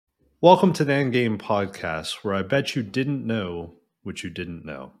Welcome to the Endgame Podcast, where I bet you didn't know what you didn't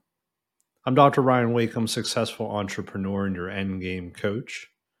know. I'm Dr. Ryan Wakeham, successful entrepreneur and your Endgame coach.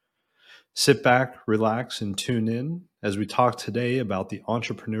 Sit back, relax, and tune in as we talk today about the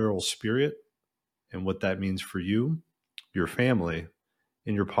entrepreneurial spirit and what that means for you, your family,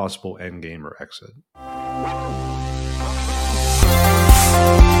 and your possible endgame or exit.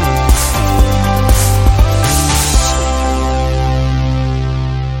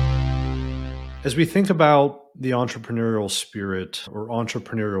 As we think about the entrepreneurial spirit or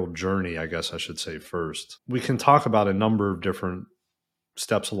entrepreneurial journey, I guess I should say first, we can talk about a number of different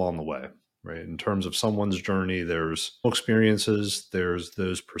steps along the way, right? In terms of someone's journey, there's experiences, there's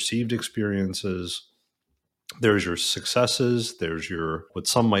those perceived experiences, there's your successes, there's your what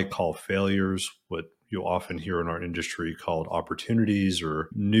some might call failures, what you often hear in our industry called opportunities or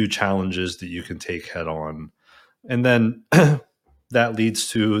new challenges that you can take head on. And then that leads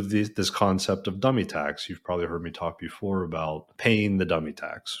to this concept of dummy tax. You've probably heard me talk before about paying the dummy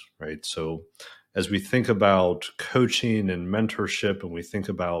tax, right? So as we think about coaching and mentorship, and we think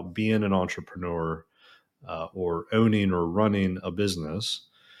about being an entrepreneur or owning or running a business,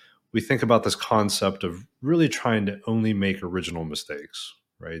 we think about this concept of really trying to only make original mistakes,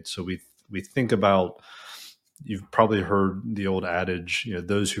 right? So we think about, you've probably heard the old adage,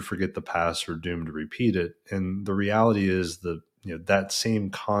 those who forget the past are doomed to repeat it. And the reality is that that same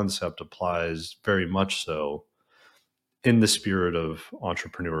concept applies very much so in the spirit of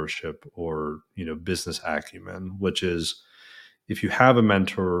entrepreneurship or business acumen, which is if you have a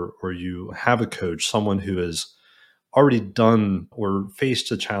mentor or you have a coach, someone who has already done or faced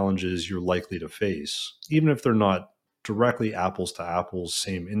the challenges you're likely to face, even if they're not directly apples to apples,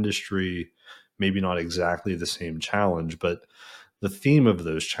 same industry, maybe not exactly the same challenge, but the theme of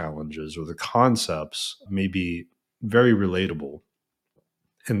those challenges or the concepts may be very relatable.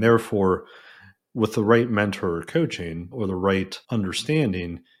 And therefore, with the right mentor or coaching or the right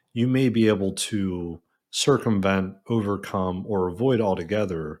understanding, you may be able to circumvent, overcome, or avoid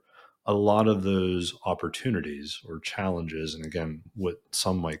altogether a lot of those opportunities or challenges. And again, what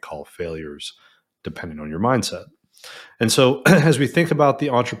some might call failures, depending on your mindset. And so as we think about the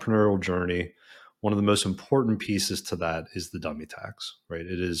entrepreneurial journey, one of the most important pieces to that is the dummy tax, right?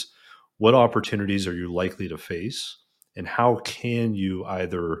 It is what opportunities are you likely to face and how can you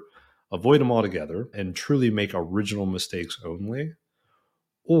either avoid them altogether and truly make original mistakes only,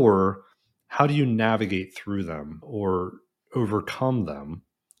 or how do you navigate through them or overcome them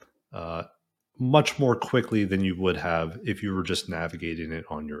much more quickly than you would have if you were just navigating it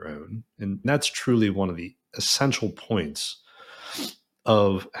on your own. And that's truly one of the essential points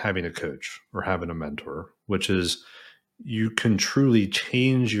of having a coach or having a mentor, which is you can truly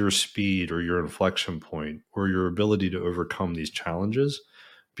change your speed or your inflection point or your ability to overcome these challenges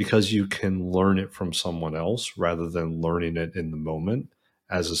because you can learn it from someone else rather than learning it in the moment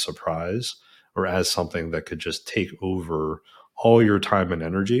as a surprise or as something that could just take over all your time and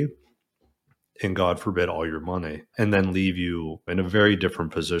energy and, God forbid, all your money, and then leave you in a very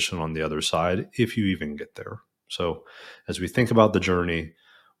different position on the other side if you even get there. So as we think about the journey,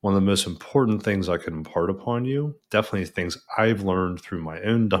 one of the most important things I can impart upon you, definitely things I've learned through my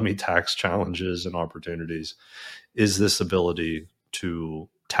own dummy tax challenges and opportunities, is this ability to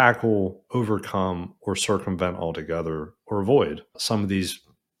tackle, overcome, or circumvent altogether or avoid some of these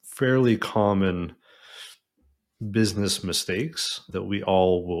fairly common business mistakes that we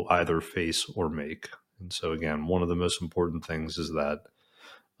all will either face or make. And so again, one of the most important things is that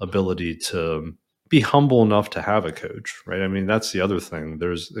ability to be humble enough to have a coach, right? I mean, that's the other thing.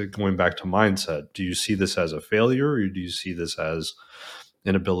 There's going back to mindset. Do you see this as a failure or do you see this as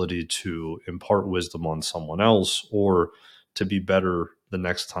an ability to impart wisdom on someone else or to be better the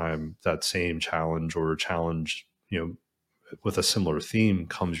next time that same challenge or challenge, with a similar theme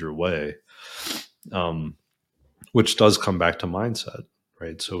comes your way? Which does come back to mindset,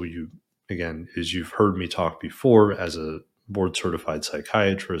 right? So again, as you've heard me talk before, as a board certified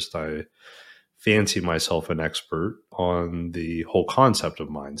psychiatrist, I fancy myself an expert on the whole concept of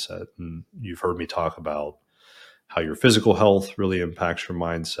mindset. And you've heard me talk about how your physical health really impacts your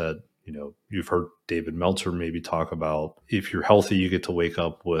mindset. You've heard David Meltzer maybe talk about if you're healthy, you get to wake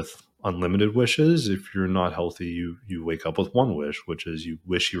up with unlimited wishes. If you're not healthy, you wake up with one wish, which is you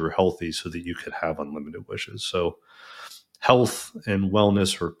wish you were healthy so that you could have unlimited wishes. So health and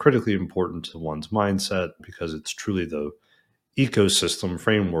wellness are critically important to one's mindset because it's truly the ecosystem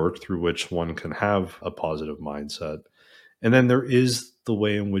framework through which one can have a positive mindset. And then there is the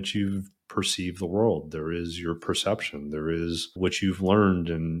way in which you perceive the world. There is your perception. There is what you've learned.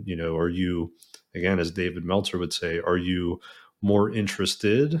 And, are you, again, as David Meltzer would say, are you more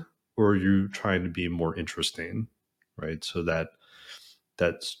interested or are you trying to be more interesting, right? So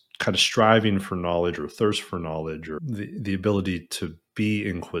that's kind of striving for knowledge or thirst for knowledge, or the ability to be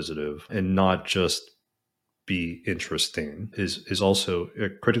inquisitive and not just be interesting is also a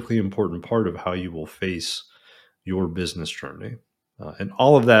critically important part of how you will face your business journey. And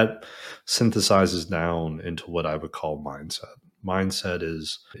all of that synthesizes down into what I would call mindset. Mindset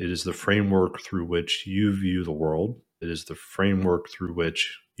is the framework through which you view the world. It is the framework through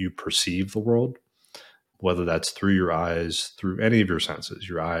which you perceive the world, whether that's through your eyes, through any of your senses,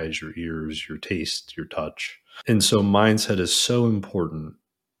 your eyes, your ears, your taste, your touch. And so mindset is so important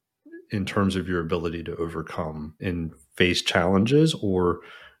in terms of your ability to overcome and face challenges or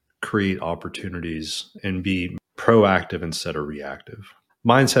create opportunities and be proactive instead of reactive.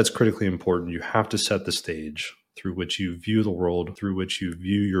 Mindset's critically important. You have to set the stage through which you view the world, through which you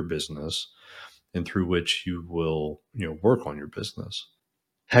view your business, and through which you will, work on your business.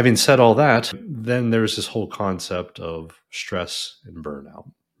 Having said all that, then there's this whole concept of stress and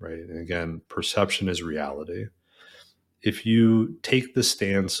burnout, right? And again, perception is reality. If you take the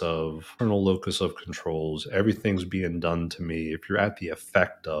stance of internal locus of controls, everything's being done to me, if you're at the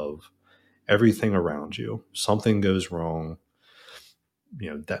effect of everything around you, something goes wrong,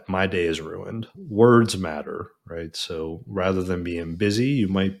 that my day is ruined. Words matter, right? So rather than being busy, you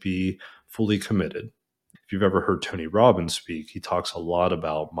might be fully committed. If you've ever heard Tony Robbins speak, he talks a lot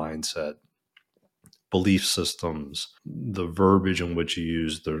about mindset, belief systems, the verbiage in which you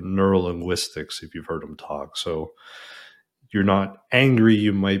use, the neurolinguistics, if you've heard him talk. So you're not angry,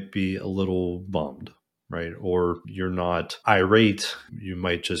 you might be a little bummed, right? Or you're not irate, you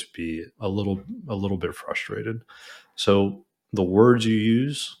might just be a little bit frustrated. So the words you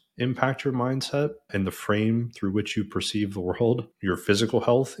use impact your mindset and the frame through which you perceive the world. Your physical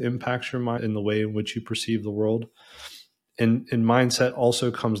health impacts your mind in the way in which you perceive the world. And mindset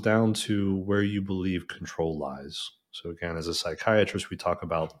also comes down to where you believe control lies. So again, as a psychiatrist, we talk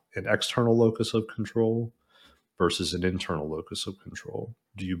about an external locus of control versus an internal locus of control.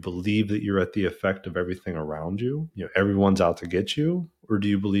 Do you believe that you're at the effect of everything around you? Everyone's out to get you? Or do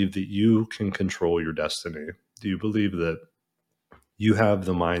you believe that you can control your destiny? Do you believe that you have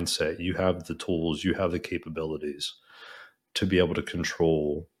the mindset, you have the tools, you have the capabilities to be able to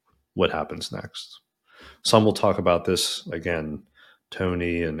control what happens next? Some will talk about this, again,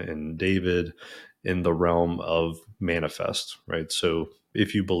 Tony and David, in the realm of manifest, right? So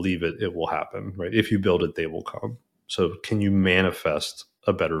if you believe it, it will happen, right? If you build it, they will come. So can you manifest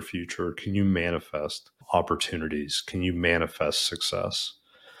a better future? Can you manifest opportunities? Can you manifest success?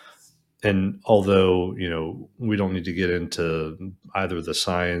 And although, we don't need to get into either the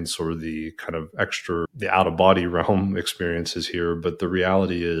science or the kind of the out of body realm experiences here, but the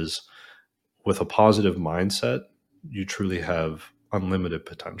reality is, with a positive mindset, you truly have unlimited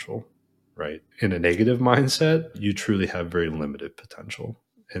potential, right? In a negative mindset, you truly have very limited potential.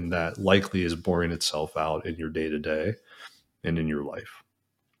 And that likely is boring itself out in your day to day and in your life.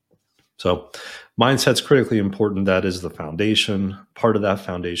 So mindset's critically important. That is the foundation. Part of that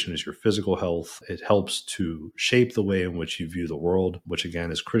foundation is your physical health. It helps to shape the way in which you view the world, which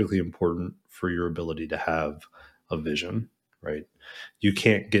again is critically important for your ability to have a vision, right? You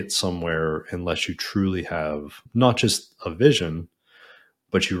can't get somewhere unless you truly have not just a vision,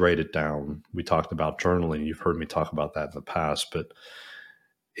 but you write it down. We talked about journaling. You've heard me talk about that in the past, but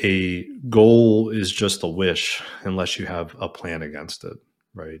a goal is just a wish unless you have a plan against it,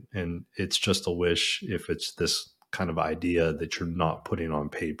 right? And it's just a wish if it's this kind of idea that you're not putting on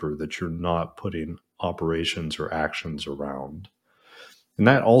paper, that you're not putting operations or actions around. And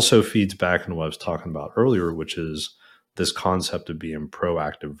that also feeds back into what I was talking about earlier, which is this concept of being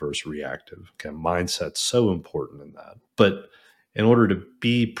proactive versus reactive. Again, mindset's so important in that. But in order to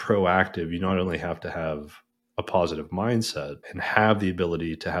be proactive, you not only have to have a positive mindset and have the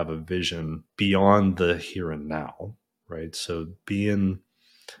ability to have a vision beyond the here and now, right? So being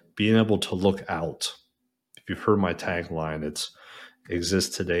able to look out. If you've heard my tagline, it's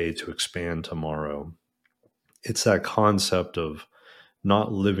exist today to expand tomorrow. It's that concept of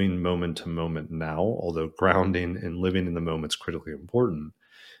not living moment to moment now, although grounding and living in the moment is critically important.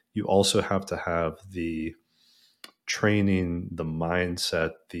 You also have to have the training, the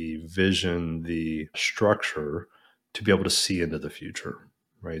mindset, the vision, the structure to be able to see into the future,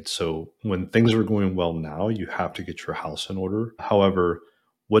 right? So when things are going well now, you have to get your house in order. However,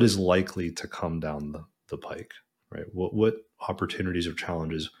 what is likely to come down the pike, right? What opportunities or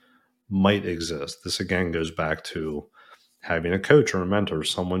challenges might exist? This again goes back to having a coach or a mentor,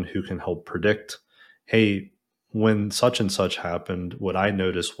 someone who can help predict, hey, when such and such happened, what I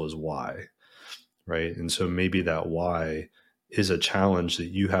noticed was why, right? And so maybe that why is a challenge that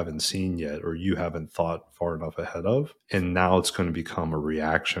you haven't seen yet or you haven't thought far enough ahead of. And now it's going to become a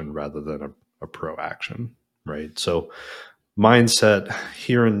reaction rather than a proaction, right? So mindset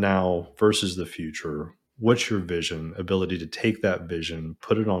here and now versus the future. What's your vision? Ability to take that vision,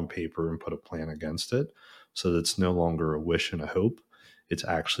 put it on paper, and put a plan against it so that it's no longer a wish and a hope. It's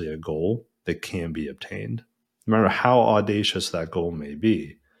actually a goal that can be obtained. No matter how audacious that goal may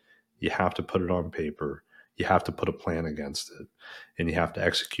be, you have to put it on paper. You have to put a plan against it, and you have to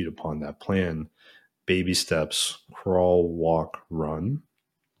execute upon that plan. Baby steps, crawl, walk, run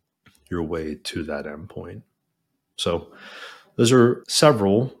your way to that endpoint. So those are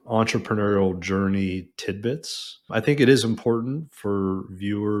several entrepreneurial journey tidbits. I think it is important for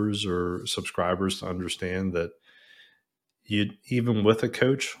viewers or subscribers to understand that even with a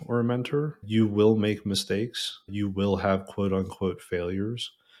coach or a mentor, you will make mistakes. You will have quote unquote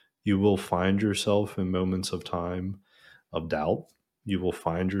failures. You will find yourself in moments of time of doubt. You will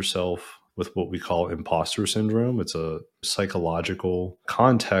find yourself with what we call imposter syndrome. It's a psychological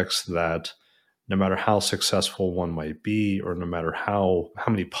context that no matter how successful one might be, or no matter how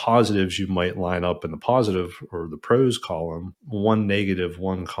many positives you might line up in the positive or the pros column, one negative,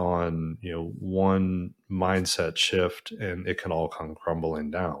 one con, one mindset shift, and it can all come crumbling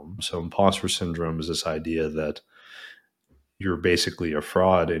down. So imposter syndrome is this idea that you're basically a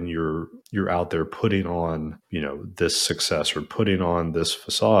fraud and you're out there putting on, this success or putting on this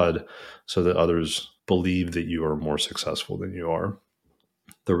facade so that others believe that you are more successful than you are.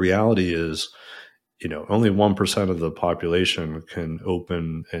 The reality is, only 1% of the population can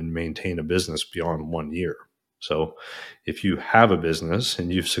open and maintain a business beyond 1 year. So if you have a business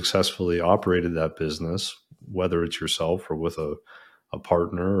and you've successfully operated that business, whether it's yourself or with a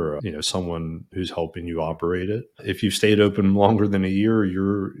partner or someone who's helping you operate it, if you've stayed open longer than a year,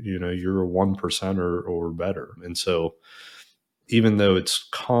 you're a 1% or better. And so even though it's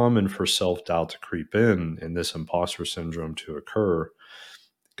common for self-doubt to creep in and this imposter syndrome to occur,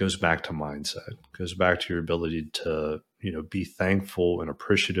 goes back to mindset, goes back to your ability to, be thankful and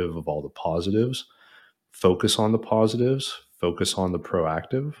appreciative of all the positives, focus on the positives, focus on the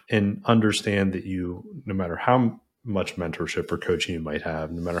proactive, and understand that no matter how much mentorship or coaching you might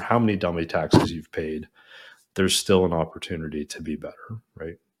have, no matter how many dummy taxes you've paid, there's still an opportunity to be better,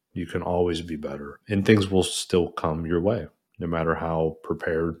 right? You can always be better and things will still come your way, no matter how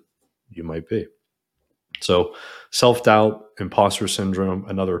prepared you might be. So self-doubt, imposter syndrome,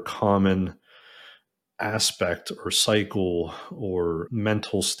 another common aspect or cycle or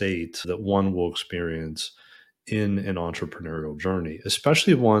mental state that one will experience in an entrepreneurial journey,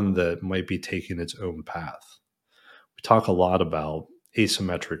 especially one that might be taking its own path. We talk a lot about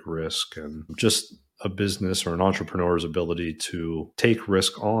asymmetric risk and just a business or an entrepreneur's ability to take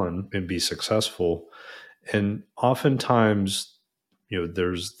risk on and be successful. And oftentimes,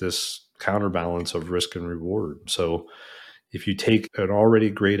 there's this counterbalance of risk and reward. So if you take an already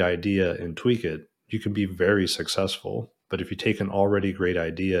great idea and tweak it, you can be very successful. But if you take an already great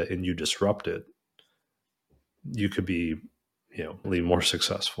idea and you disrupt it, you could be, more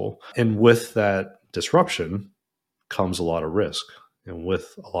successful. And with that disruption comes a lot of risk. And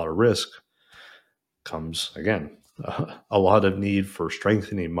with a lot of risk comes, again, a lot of need for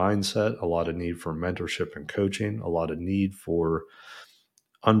strengthening mindset, a lot of need for mentorship and coaching, a lot of need for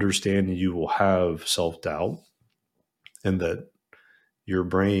understanding you will have self-doubt and that your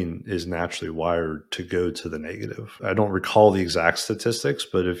brain is naturally wired to go to the negative. I don't recall the exact statistics,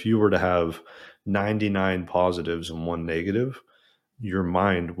 but if you were to have 99 positives and one negative, your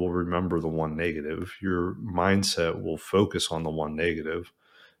mind will remember the one negative. Your mindset will focus on the one negative,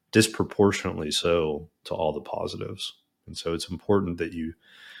 disproportionately so to all the positives. And so it's important that you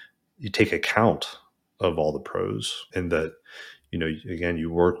take account of all the pros and that, again,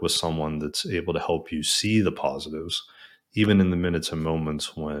 you work with someone that's able to help you see the positives, even in the minutes and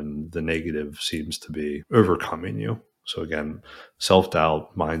moments when the negative seems to be overcoming you. So again,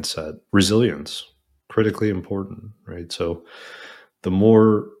 self-doubt, mindset, resilience, critically important, right? So the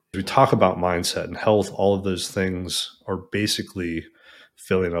more we talk about mindset and health, all of those things are basically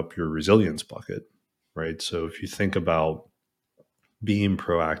filling up your resilience bucket, right? So if you think about being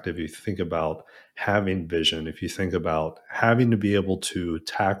proactive, you think about having vision, if you think about having to be able to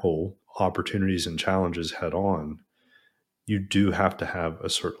tackle opportunities and challenges head on, you do have to have a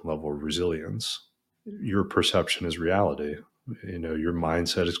certain level of resilience. Your perception is reality. Your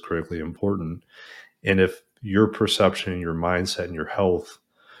mindset is critically important. And if your perception and your mindset and your health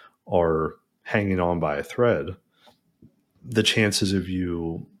are hanging on by a thread, the chances of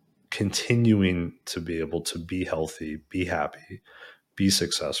you continuing to be able to be healthy, be happy, be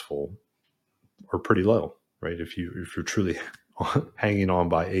successful are pretty low. right? If you're truly hanging on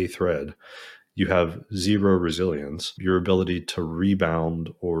by a thread, you have zero resilience. Your ability to rebound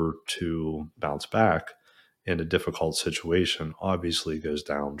or to bounce back in a difficult situation obviously goes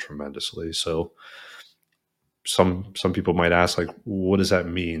down tremendously. So some people might ask, like, what does that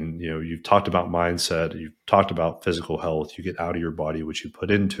mean? You've talked about mindset, you've talked about physical health, you get out of your body what you put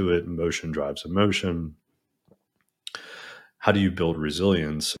into it, emotion drives emotion. How do you build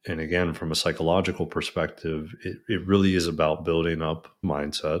resilience? And again, from a psychological perspective, it really is about building up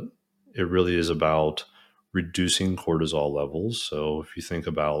mindset. It really is about reducing cortisol levels. So if you think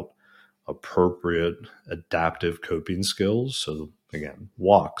about appropriate adaptive coping skills, so again,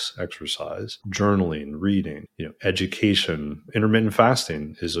 exercise, journaling, reading, education, intermittent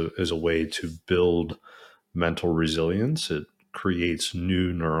fasting is a way to build mental resilience. It creates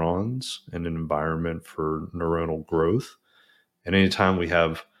new neurons and an environment for neuronal growth. And anytime we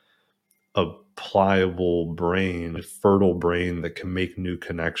have a pliable brain, a fertile brain that can make new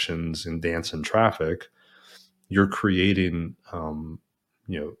connections and dance in traffic, you're creating,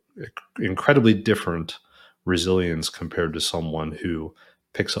 incredibly different resilience compared to someone who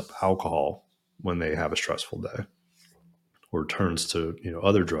picks up alcohol when they have a stressful day or turns to,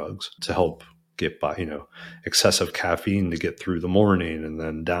 other drugs to help get by, excessive caffeine to get through the morning and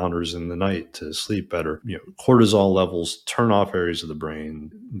then downers in the night to sleep better. Cortisol levels turn off areas of the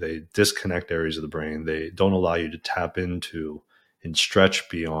brain. They disconnect areas of the brain. They don't allow you to tap into and stretch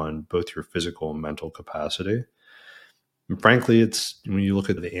beyond both your physical and mental capacity. And frankly, it's when you look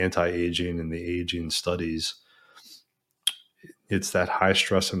at the anti-aging and the aging studies, it's that high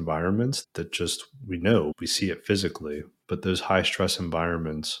stress environments that we see it physically, but those high stress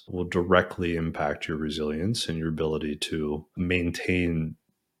environments will directly impact your resilience and your ability to maintain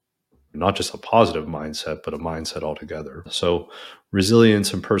not just a positive mindset, but a mindset altogether. So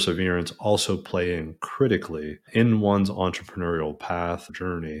resilience and perseverance also play in critically in one's entrepreneurial path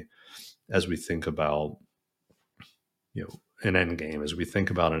journey as we think about, an end game, as we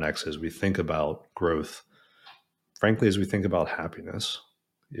think about an exit, as we think about growth, frankly, as we think about happiness.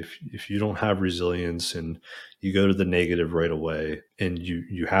 If you don't have resilience and you go to the negative right away and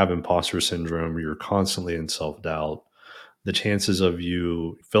you have imposter syndrome, you're constantly in self-doubt, the chances of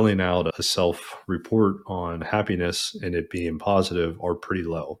you filling out a self-report on happiness and it being positive are pretty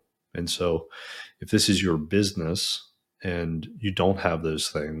low. And so if this is your business and you don't have those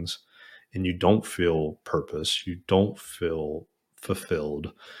things and you don't feel purpose, you don't feel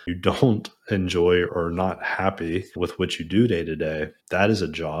fulfilled, you don't enjoy or are not happy with what you do day to day, that is a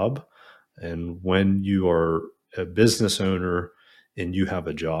job. And when you are a business owner and you have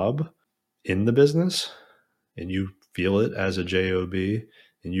a job in the business and you feel it as a job and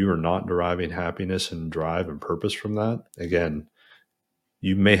you are not deriving happiness and drive and purpose from that, again,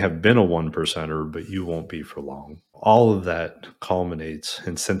 you may have been a one percenter, but you won't be for long. All of that culminates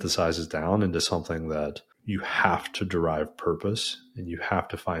and synthesizes down into something that you have to derive purpose and you have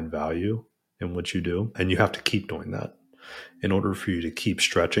to find value in what you do. And you have to keep doing that in order for you to keep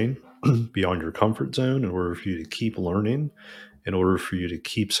stretching beyond your comfort zone, in order for you to keep learning, in order for you to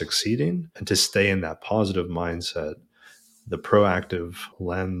keep succeeding and to stay in that positive mindset, the proactive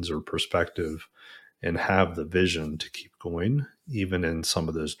lens or perspective, and have the vision to keep going, even in some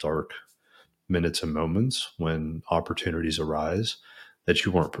of those dark minutes and moments when opportunities arise that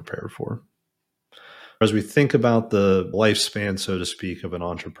you weren't prepared for. As we think about the lifespan, so to speak, of an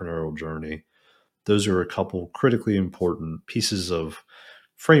entrepreneurial journey, those are a couple critically important pieces of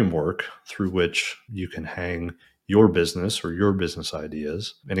framework through which you can hang your business or your business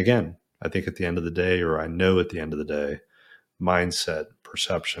ideas. And again, I think at the end of the day, or I know at the end of the day, mindset,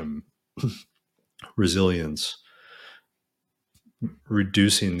 perception, resilience,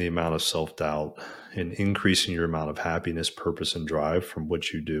 reducing the amount of self-doubt and increasing your amount of happiness, purpose, and drive from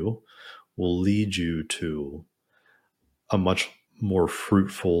what you do will lead you to a much more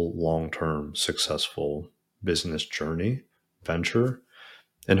fruitful, long-term, successful business journey, venture.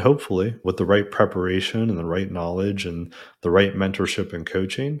 And hopefully with the right preparation and the right knowledge and the right mentorship and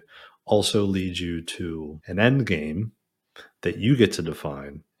coaching also leads you to an end game that you get to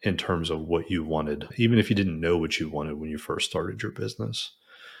define in terms of what you wanted, even if you didn't know what you wanted when you first started your business.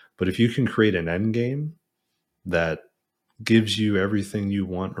 But if you can create an end game that gives you everything you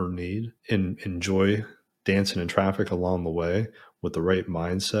want or need and enjoy dancing in traffic along the way with the right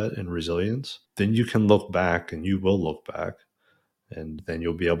mindset and resilience, then you can look back, and you will look back, and then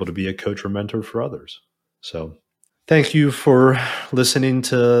you'll be able to be a coach or mentor for others. So thank you for listening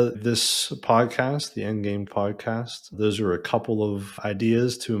to this podcast, the Endgame podcast. Those are a couple of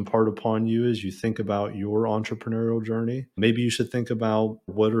ideas to impart upon you as you think about your entrepreneurial journey. Maybe you should think about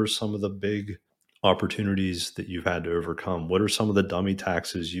what are some of the big opportunities that you've had to overcome? What are some of the dummy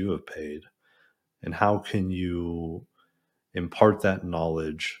taxes you have paid? And how can you impart that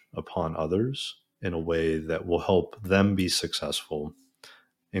knowledge upon others in a way that will help them be successful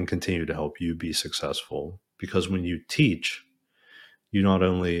and continue to help you be successful? Because when you teach, you not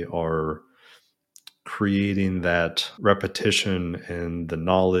only are creating that repetition and the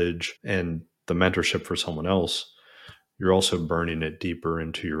knowledge and the mentorship for someone else, you're also burning it deeper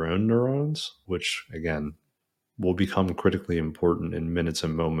into your own neurons, which again will become critically important in minutes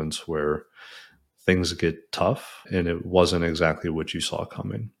and moments where things get tough and it wasn't exactly what you saw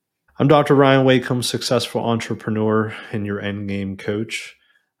coming. I'm Dr. Ryan Wakeham, successful entrepreneur and your endgame coach.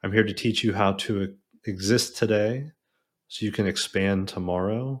 I'm here to teach you how to exist today so you can expand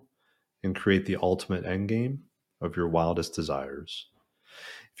tomorrow and create the ultimate endgame of your wildest desires.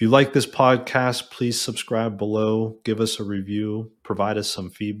 If you like this podcast, please subscribe below, give us a review, provide us some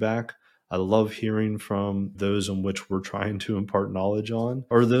feedback. I love hearing from those in which we're trying to impart knowledge on,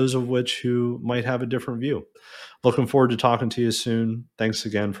 or those of which who might have a different view. Looking forward to talking to you soon. Thanks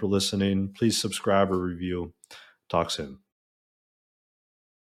again for listening. Please subscribe or review. Talk soon.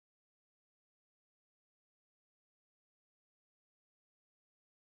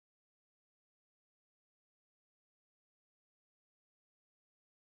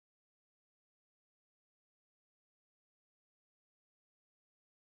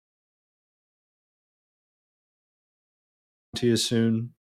 See you soon.